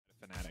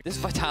This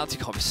Vitality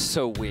comp is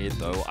so weird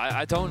though.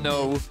 I don't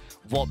know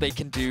what they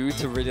can do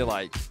to really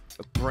like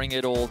bring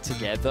it all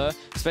together,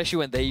 especially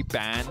when they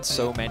ban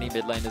so many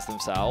mid laners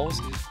themselves.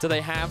 Do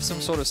they have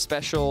some sort of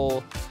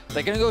special...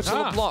 They're going to go to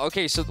LeBlanc.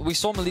 Okay, so we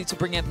saw Milica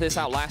bring this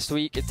out last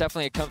week. It's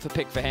definitely a comfort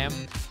pick for him,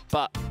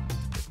 but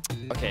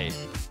okay.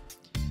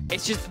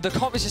 It's just, the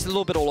comp is just a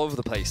little bit all over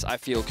the place, I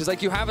feel. Because,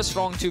 like, you have a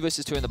strong 2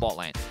 versus 2 in the bot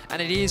lane. And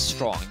it is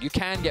strong. You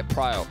can get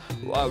prio.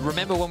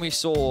 Remember when we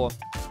saw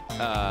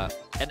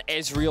an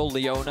Ezreal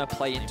Leona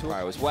play into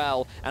prio as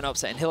well, and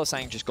Upset and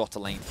Hylissang just got to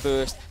lane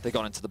first. They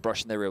got into the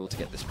brush and they were able to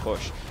get this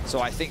push. So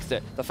I think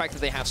that the fact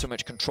that they have so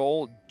much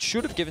control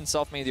should have given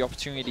Selfmade the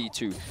opportunity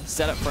to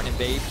set up for an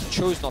invade. He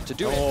chose not to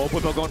do it. Oh,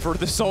 Bwipo going for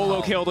the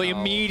solo kill, the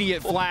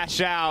immediate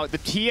flash out, the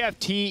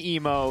TFT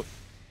emote.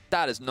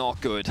 That is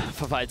not good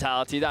for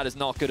Vitality. That is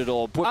not good at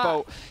all.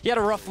 Bwipo, he had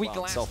a rough week.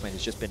 Selfmade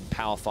has just been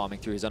power farming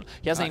through his own.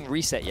 He hasn't even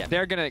reset yet.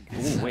 They're gonna...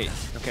 Ooh, wait,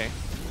 okay.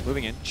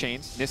 Moving in,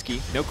 chains,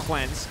 Nisqy, no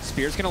cleanse,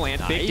 Spear's gonna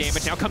land, big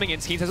damage, now coming in,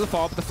 Skeanz has a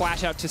follow up with the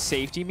flash out to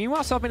safety.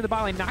 Meanwhile, Selfmade in the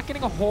bot lane, not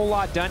getting a whole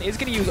lot done, is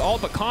gonna use ult,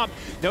 but comp,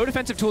 no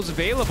defensive tools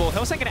available.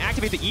 Hylissang gonna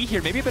activate the E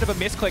here, maybe a bit of a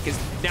misclick, is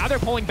now they're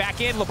pulling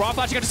back in, Labrov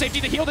flashing out to safety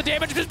to heal the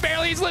damage, just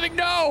barely, he's living,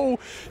 no!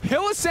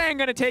 Hylissang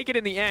gonna take it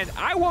in the end.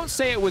 I won't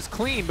say it was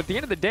clean, but at the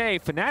end of the day,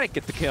 Fnatic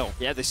get the kill.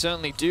 Yeah, they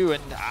certainly do,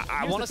 and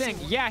I want to think,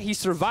 yeah, he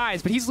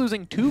survives, but he's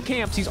losing 2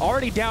 camps, he's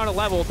already down a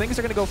level, things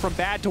are gonna go from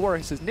bad to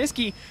worse, as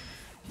Nisqy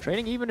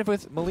trading even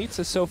with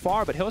Milica so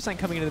far, but Hylissang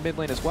coming into the mid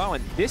lane as well.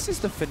 And this is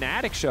the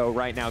Fnatic show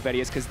right now,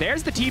 Vedius, because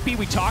there's the TP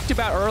we talked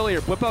about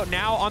earlier. Bwipo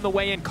now on the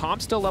way in,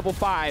 comp still level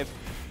 5.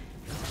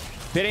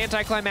 Bit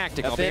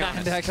anticlimactic, I'll be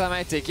honest.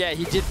 Anticlimactic, yeah,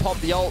 he did pop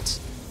the ult.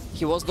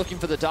 He was looking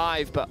for the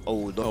dive, but oh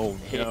look, no.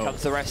 Here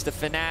comes the rest of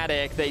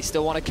Fnatic. They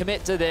still want to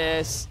commit to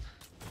this.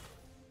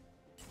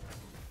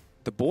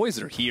 The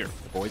boys are here.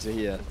 The boys are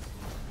here.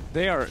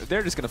 They're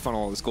just going to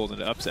funnel all this gold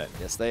into Upset.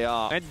 Yes, they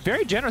are. And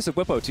very generous of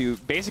Bwipo to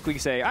basically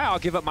say, I'll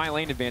give up my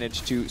lane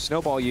advantage to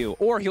snowball you,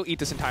 or he'll eat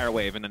this entire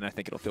wave, and then I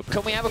think it'll feel pretty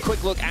Can we have a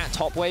quick look at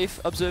top wave,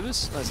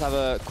 observers? Let's have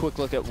a quick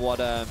look at what...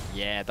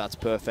 yeah, that's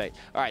perfect.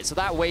 All right, so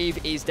that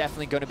wave is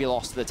definitely going to be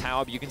lost to the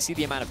tower, but you can see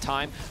the amount of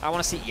time. I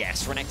want to see,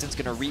 yes, Renekton's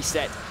going to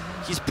reset.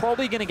 He's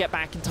probably going to get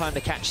back in time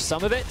to catch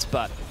some of it,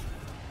 but...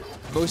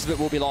 most of it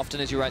will be lost,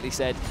 and as you rightly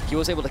said, he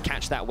was able to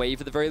catch that wave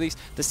at the very least.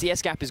 The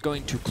CS gap is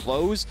going to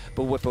close,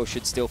 but Bwipo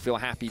should still feel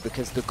happy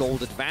because the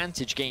gold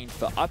advantage gained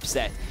for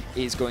Upset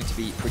is going to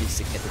be pretty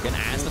significant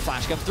as the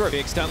flash comes through.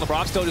 Big stun,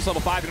 Labrov still just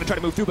level 5, going to try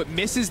to move through, but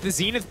misses the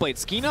Zenith Blade.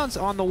 Skeanz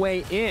on the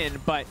way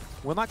in, but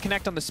will not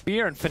connect on the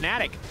spear, and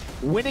Fnatic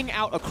winning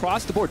out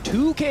across the board.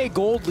 2K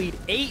gold lead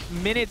 8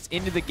 minutes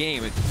into the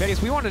game. And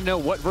Vedius, we want to know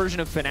what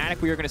version of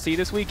Fnatic we are going to see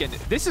this week, and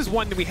this is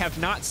one that we have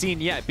not seen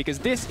yet because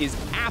this is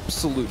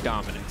absolute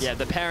dominance. Yeah,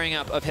 the pairing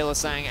up of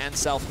Hylissang and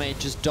Selfmade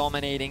just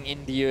dominating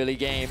in the early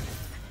game.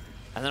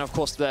 And then, of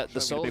course, the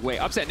solo... Big way.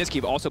 Upset and Nisqy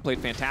have also played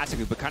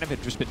fantastically, but kind of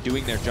have just been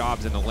doing their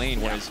jobs in the lane,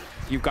 whereas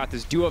you've got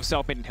this duo of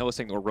Selfmade and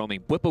Hylissang that are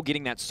roaming. Bwipo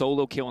getting that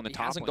solo kill in the top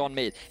lane. He hasn't gone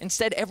mid.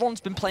 Instead,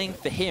 everyone's been playing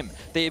for him.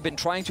 They have been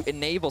trying to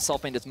enable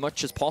Selfmade as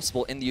much as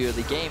possible in the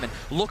early game, and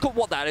look at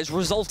what that is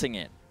resulting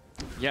in.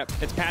 Yep,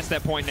 it's past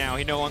that point now.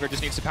 He no longer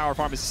just needs to power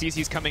farm as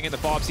CC's coming in. The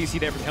follow-up CC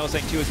there from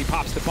Hylissang too as he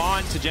pops the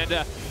bond.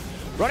 Szygenda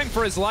running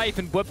for his life,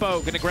 and Bwipo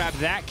going to grab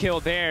that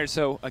kill there.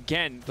 So,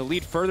 again, the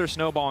lead further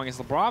snowballing is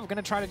Labrov going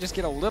to try to just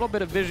get a little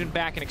bit of vision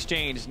back in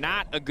exchange.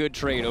 Not a good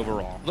trade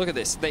overall. Look at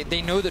this.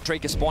 They know that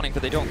Drake is spawning,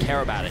 but they don't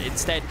care about it.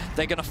 Instead,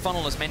 they're going to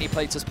funnel as many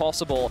plates as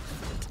possible,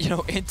 you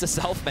know, into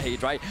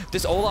Selfmade, right?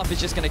 This Olaf is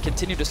just going to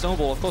continue to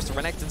snowball. Of course, the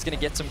Renekton's going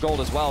to get some gold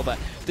as well, but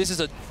this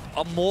is a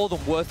more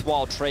than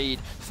worthwhile trade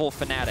for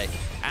Fnatic.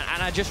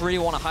 And I just really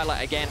want to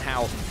highlight again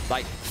how,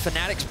 like,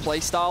 Fnatic's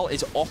playstyle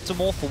is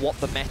optimal for what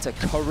the meta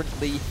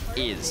currently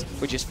is,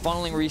 which is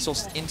funneling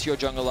resources into your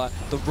jungler,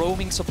 the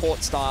roaming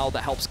support style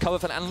that helps cover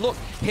for. And look,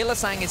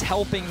 Hylissang is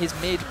helping his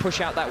mid push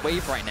out that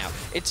wave right now.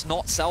 It's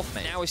not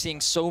Selfmade. Now we're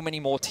seeing so many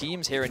more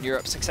teams here in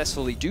Europe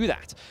successfully do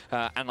that.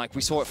 And like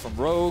we saw it from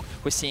Rogue,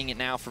 we're seeing it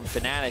now from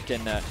Fnatic.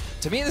 And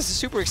to me, this is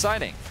super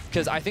exciting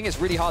because I think it's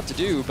really hard to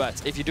do,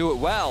 but if you do it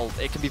well,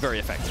 it can be very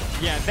effective.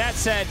 Yeah, that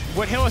said,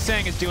 what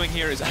Hylissang is doing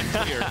here is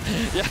unclear.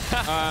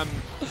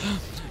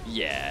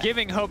 Yeah.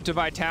 Giving hope to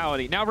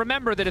Vitality. Now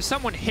remember that if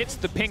someone hits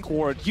the pink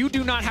ward, you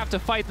do not have to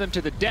fight them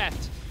to the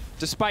death,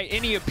 despite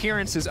any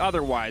appearances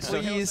otherwise.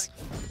 Please,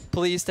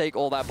 please take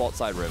all that bot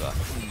side river.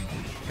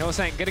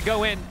 Hylissang gonna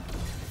go in.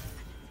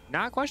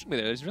 Not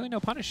questionably, there's really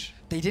no punish.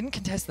 They didn't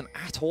contest them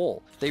at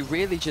all. They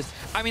really just...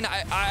 I mean,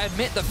 I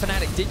admit that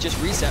Fnatic did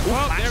just reset.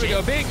 Well, there we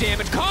go. Big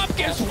damage. Comp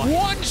gets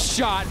one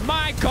shot.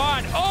 My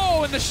God.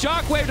 Oh, and the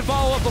shockwave to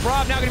follow up.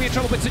 Labrov now going to be in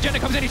trouble, but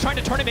Szygenda comes in. He's trying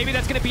to turn it. Maybe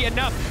that's going to be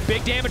enough.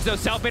 Big damage, though.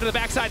 Selfmade to the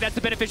backside. That's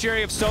the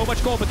beneficiary of so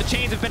much gold, but the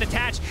chains have been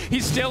attached.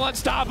 He's still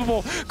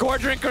unstoppable.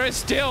 Goredrinker is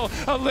still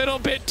a little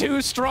bit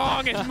too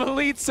strong, and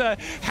Milica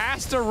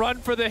has to run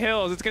for the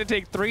hills. It's going to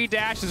take 3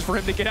 dashes for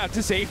him to get out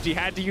to safety.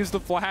 Had to use the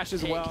flash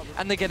as well.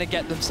 And they're going to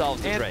get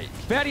themselves to Drake.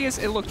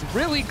 Vedius, it looked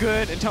really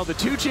good until the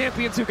 2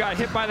 champions who got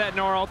hit by that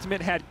Gnar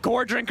ultimate had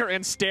Goredrinker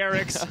and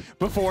Sterix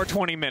before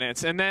 20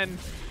 minutes. And then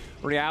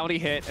Reality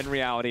hit, and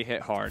reality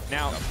hit hard.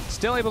 Now,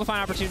 still able to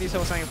find opportunities.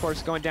 Hylissang, of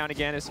course, going down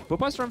again. As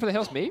Bwipo's run for the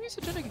hills, maybe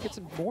Szygenda can get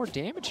some more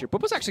damage here.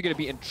 Bwipo's actually going to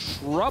be in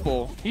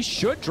trouble. He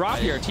should drop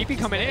here. TP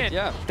coming in.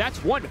 Yeah.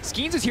 That's one.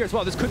 Skeanz is here as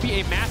well. This could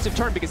be a massive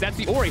turn because that's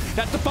the Ori.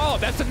 That's the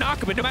follow-up. That's the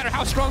knock-up. But no matter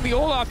how strong the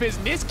Olaf is,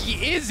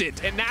 Nisqy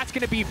isn't. And that's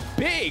going to be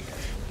big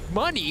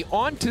money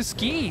onto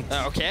Skeanz.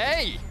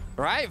 Okay.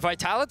 Right.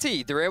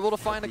 Vitality. They're able to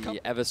find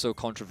a ever so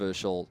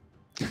controversial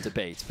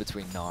debate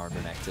between Gnar and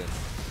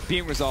Renekton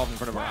being resolved in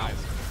front of our eyes.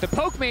 The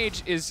poke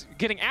mage is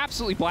getting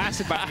absolutely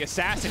blasted by the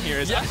assassin here.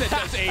 As Upset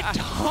does a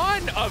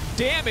ton of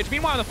damage.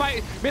 Meanwhile, in the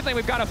fight, mid lane,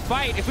 we've got a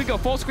fight. If we go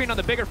full screen on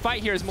the bigger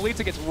fight here as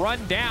Milica gets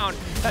run down,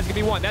 that's going to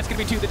be one. That's going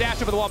to be two. The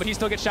dash over the wall, but he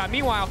still gets shot.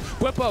 Meanwhile,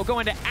 Bwipo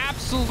going to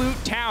absolute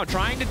town,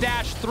 trying to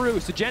dash through.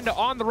 Szygenda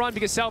on the run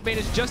because Selfmade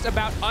is just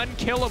about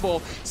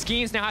unkillable.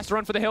 Skeanz now has to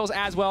run for the hills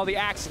as well. The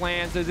axe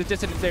lands. There's a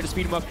dissonance there to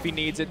speed him up if he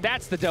needs it.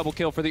 That's the double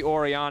kill for the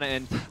Orianna,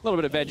 and a little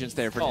bit of vengeance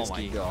there for Nisqy. Oh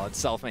my god,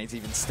 Selfmade's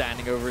even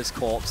standing over his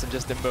corpse and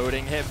just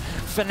emoting him.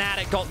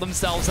 Fnatic got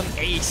themselves an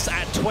ace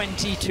at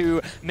 22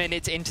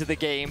 minutes into the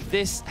game.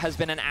 This has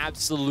been an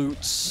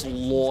absolute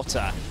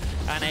slaughter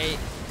and a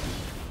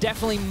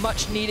definitely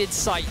much needed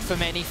sight for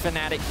many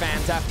Fnatic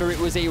fans after it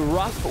was a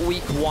rough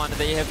week one.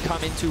 They have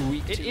come into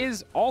week two. It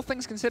is, all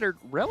things considered,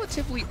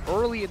 relatively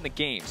early in the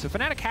game. So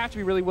Fnatic have to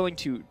be really willing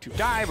to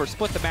dive or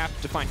split the map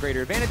to find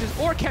greater advantages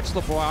or catch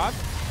Labrov.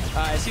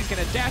 As he's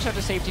going to dash out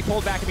to safety,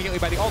 pulled back immediately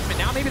by the ultimate.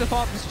 Now maybe the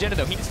follow-up from Szygenda,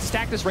 though. He needs to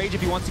stack this rage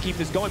if he wants to keep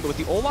this going, but with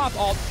the Olaf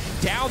ult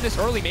down this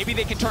early, maybe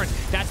they can turn.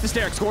 That's the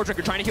Steric.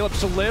 Scoredrinker trying to heal up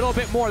just a little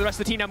bit more. The rest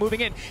of the team now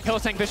moving in.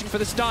 Hylissang fishing for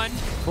the stun.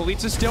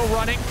 Milica's still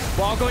running.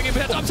 Ball going in,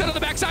 but that's Upset on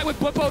the backside with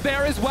Bwipo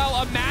there as well.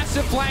 A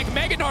massive flank.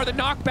 Gnar, the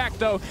knockback,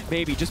 though.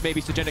 Maybe, just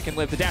maybe, Szygenda can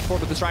live. The dash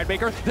forward with the Stride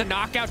Breaker. The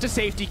knockout to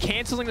safety,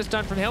 canceling the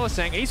stun from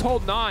Hylissang. He's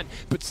holding on,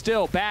 but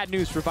still, bad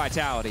news for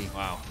Vitality.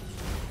 Wow.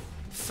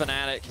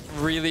 Fnatic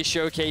really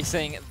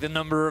showcasing the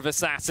number of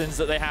assassins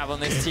that they have on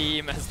this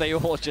team as they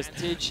all just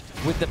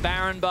with the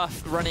Baron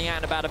buff running out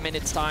in about a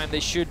minute's time.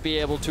 They should be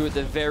able to, at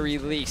the very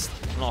least,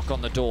 knock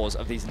on the doors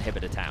of these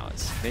inhibitor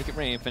towers. Make it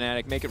rain,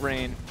 Fnatic. Make it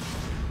rain.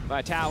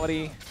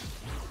 Vitality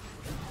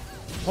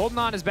holding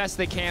on as best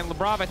they can.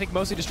 Labrov, I think,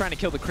 mostly just trying to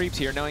kill the creeps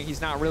here, knowing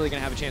he's not really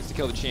going to have a chance to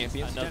kill the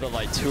champion. Another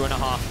like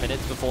 2.5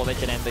 minutes before they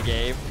can end the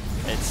game.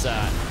 It's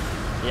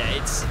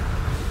yeah,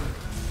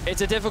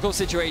 it's a difficult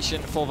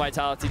situation for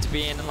Vitality to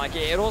be in, and like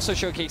it also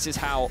showcases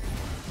how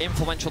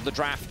influential the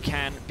draft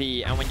can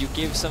be, and when you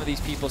give some of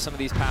these people some of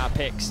these power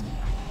picks,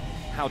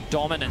 how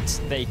dominant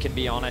they can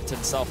be on it.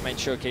 And Selfmade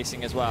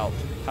showcasing as well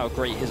how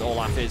great his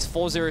Olaf is.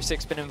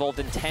 406 been involved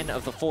in 10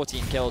 of the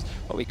 14 kills,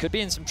 but we could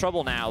be in some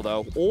trouble now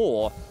though,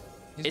 or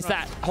it's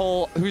that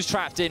whole who's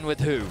trapped in with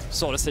who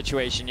sort of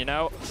situation, you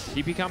know?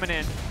 TP coming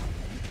in.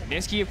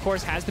 Nisqy, of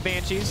course, has the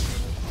Banshees,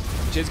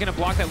 which is going to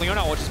block that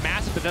Leona, which is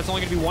massive, but that's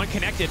only going to be one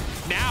connected.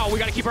 Now we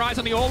got to keep our eyes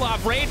on the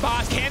Olaf. Raid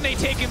boss, can they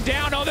take him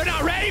down? No, they're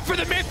not ready for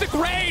the Mythic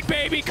Raid,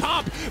 baby.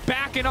 Comp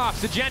backing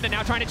off. Szygenda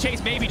now trying to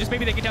chase, maybe, just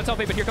maybe they can down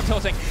Selfmade, but here comes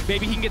Hylissang.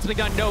 Maybe he can get something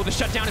done. No, the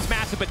shutdown is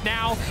massive, but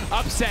now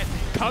Upset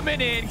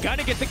coming in,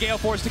 gonna get the Gale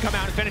Force to come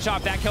out and finish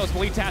off that kill.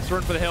 Milica has to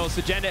run for the hills.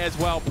 Szygenda as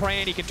well,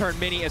 praying he can turn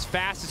Mini as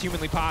fast as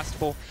humanly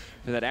possible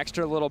for that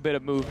extra little bit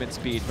of movement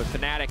speed. But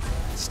Fnatic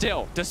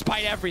still,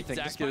 despite everything,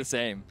 exactly the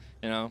same,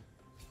 you know?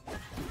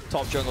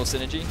 Top jungle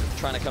synergy,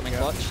 trying to come in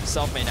clutch.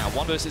 Selfmade now,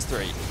 1 versus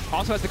 3.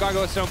 Also has the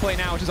Gargoyle Stone play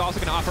now, which is also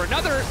going to offer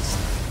another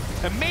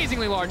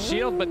amazingly large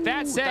shield. But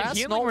that said,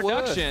 healing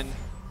reduction.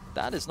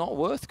 That is not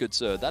worth, good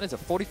sir. That is a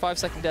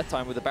 45-second death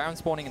time with the Baron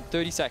spawning in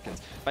 30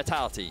 seconds.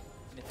 Vitality,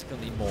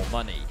 significantly more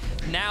money.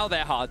 Now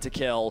they're hard to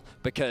kill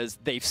because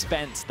they've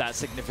spent that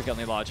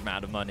significantly large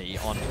amount of money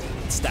on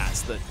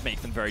stats that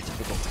make them very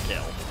difficult to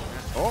kill.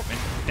 Oh,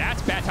 and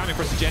that's bad timing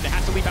for Szygenda.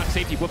 Has to leap out to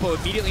safety. Bwipo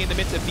immediately in the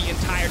midst of the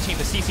entire team.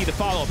 The CC, the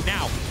follow-up.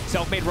 Now,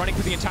 Selfmade running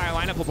through the entire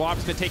lineup.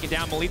 Labrov's been taken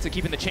down. Milica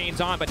keeping the chains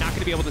on, but not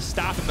going to be able to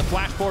stop him. The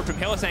flash forward from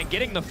Hylissang,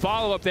 getting the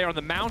follow-up there on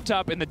the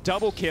mount-up and the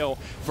double kill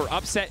for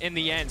Upset in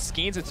the end.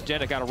 Skeanz and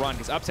Szygenda got to run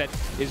because Upset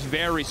is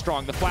very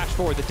strong. The flash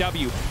forward, the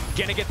W,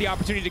 going to get the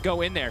opportunity to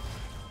go in there.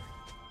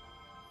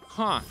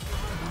 Huh.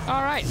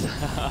 All right.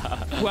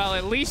 Well,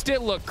 at least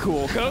it looked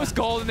cool. Ghost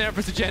gold in there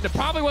for Szygenda.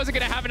 Probably wasn't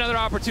going to have another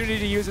opportunity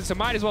to use it, so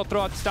might as well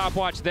throw out the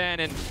stopwatch then.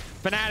 And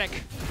Fnatic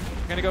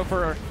going to go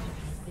for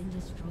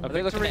a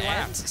victory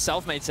lap.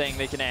 Selfmade saying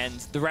they can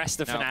end. The rest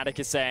of Fnatic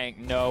is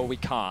saying, no, we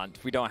can't.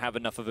 We don't have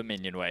enough of a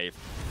minion wave.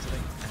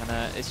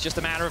 And it's just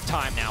a matter of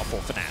time now for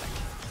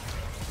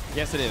Fnatic.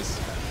 Yes, it is.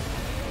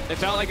 It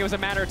felt like it was a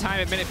matter of time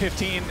at minute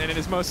 15, and it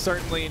is most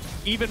certainly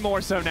even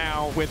more so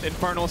now with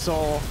Infernal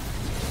Soul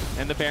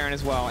and the Baron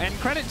as well. And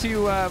credit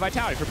to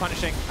Vitality for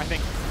punishing, I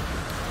think.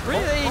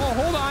 Really? Oh,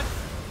 hold on.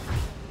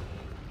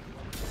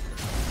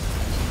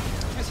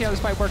 Let's see how this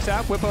fight works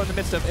out. Bwipo in the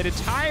midst of an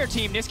entire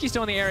team. Nisqy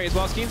still in the area as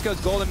well. Skeanz goes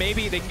gold, and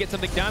maybe they can get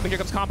something done, but here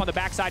comes Comp on the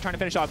backside trying to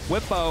finish off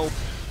Bwipo.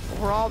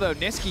 Overall, though,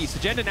 Nisqy,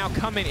 Szygenda now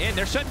coming in.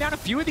 They're shutting down a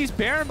few of these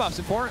Baron buffs.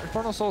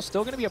 Infernal Soul's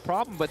still going to be a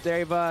problem, but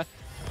they've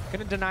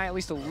Gonna deny at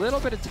least a little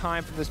bit of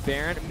time from this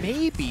Baron.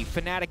 Maybe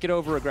Fnatic get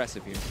over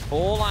aggressive here.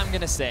 All I'm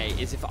gonna say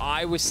is if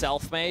I was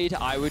Selfmade,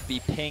 I would be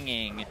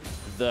pinging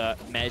the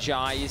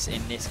Medjais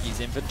in Nisqy's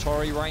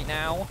inventory right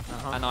now,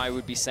 and I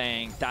would be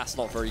saying, that's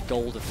not very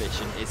gold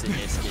efficient, is it,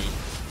 Nisqy?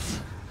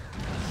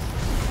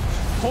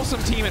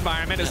 Wholesome team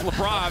environment as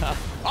Labrov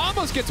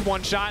almost gets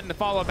one shot, and the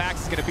follow-up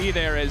axe is going to be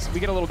there as we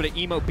get a little bit of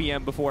emo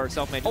BM before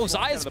Selfmade. Oh,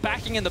 Xayah's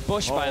backing in the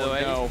bush, by the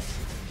way. No.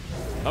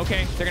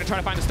 Okay, they're going to try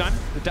to find the stun.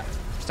 The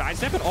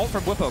sidestep and ult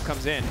from Bwipo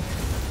comes in.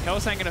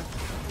 Hylissang going to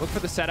look for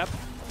the setup.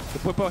 The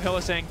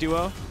Bwipo-Hylissang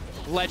duo.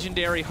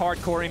 Legendary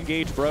hardcore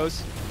engage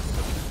bros.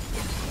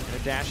 Going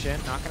to dash in,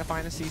 not going to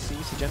find the CC.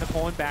 Szygenda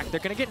pulling back. They're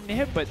going to get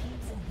nipped, but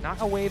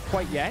not a wave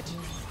quite yet.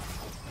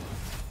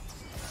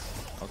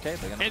 Okay,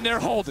 and they're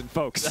holding,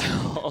 folks.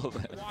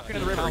 Walking into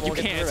the river, you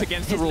can't. It's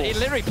against the rules. It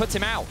literally puts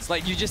him out. It's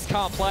like you just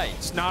can't play.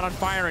 It's not on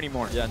fire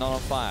anymore. Yeah, not on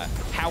fire.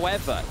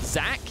 However,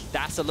 Zach,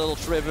 that's a little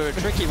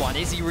tricky one.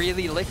 Is he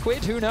really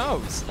liquid? Who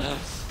knows?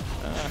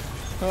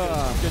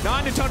 The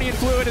non-Newtonian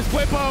fluid as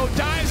Bwipo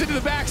dives into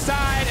the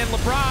backside, and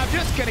Labrov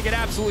just going to get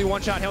absolutely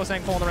one-shot.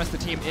 Hylissang pulling the rest of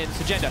the team in.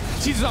 Szygenda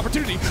sees his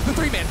opportunity. The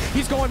three-man,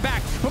 he's going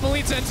back. But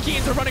Milica and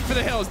Skeanz are running for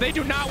the hills. They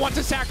do not want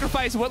to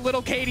sacrifice what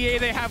little KDA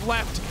they have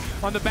left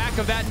on the back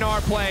of that Gnar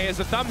play as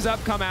the thumbs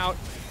up come out,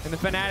 and the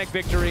Fnatic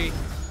victory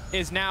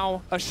is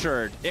now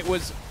assured. It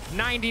was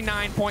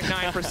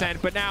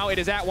 99.9%, but now it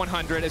is at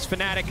 100 as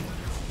Fnatic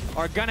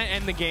are going to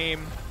end the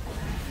game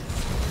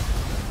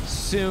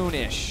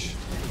soonish.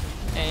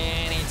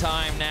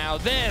 Anytime now.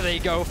 There they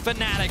go.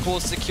 Fnatic will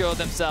secure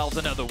themselves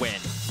another win.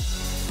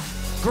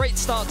 Great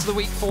start to the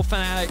week for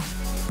Fnatic.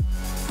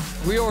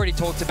 We already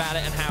talked about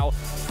it and how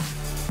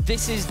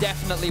this is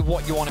definitely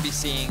what you want to be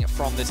seeing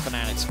from this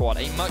Fnatic squad.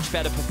 A much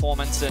better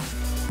performance and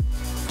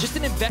just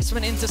an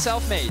investment into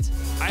Selfmade.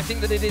 I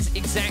think that it is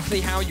exactly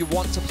how you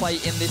want to play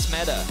in this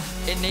meta.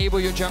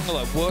 Enable your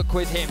jungler, work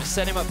with him,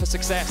 set him up for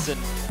success,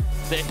 and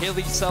the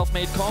Hilly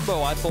Selfmade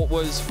combo I thought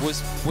was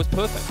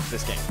perfect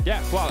this game.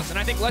 Yeah, flawless. And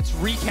I think let's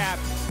recap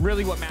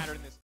really what mattered.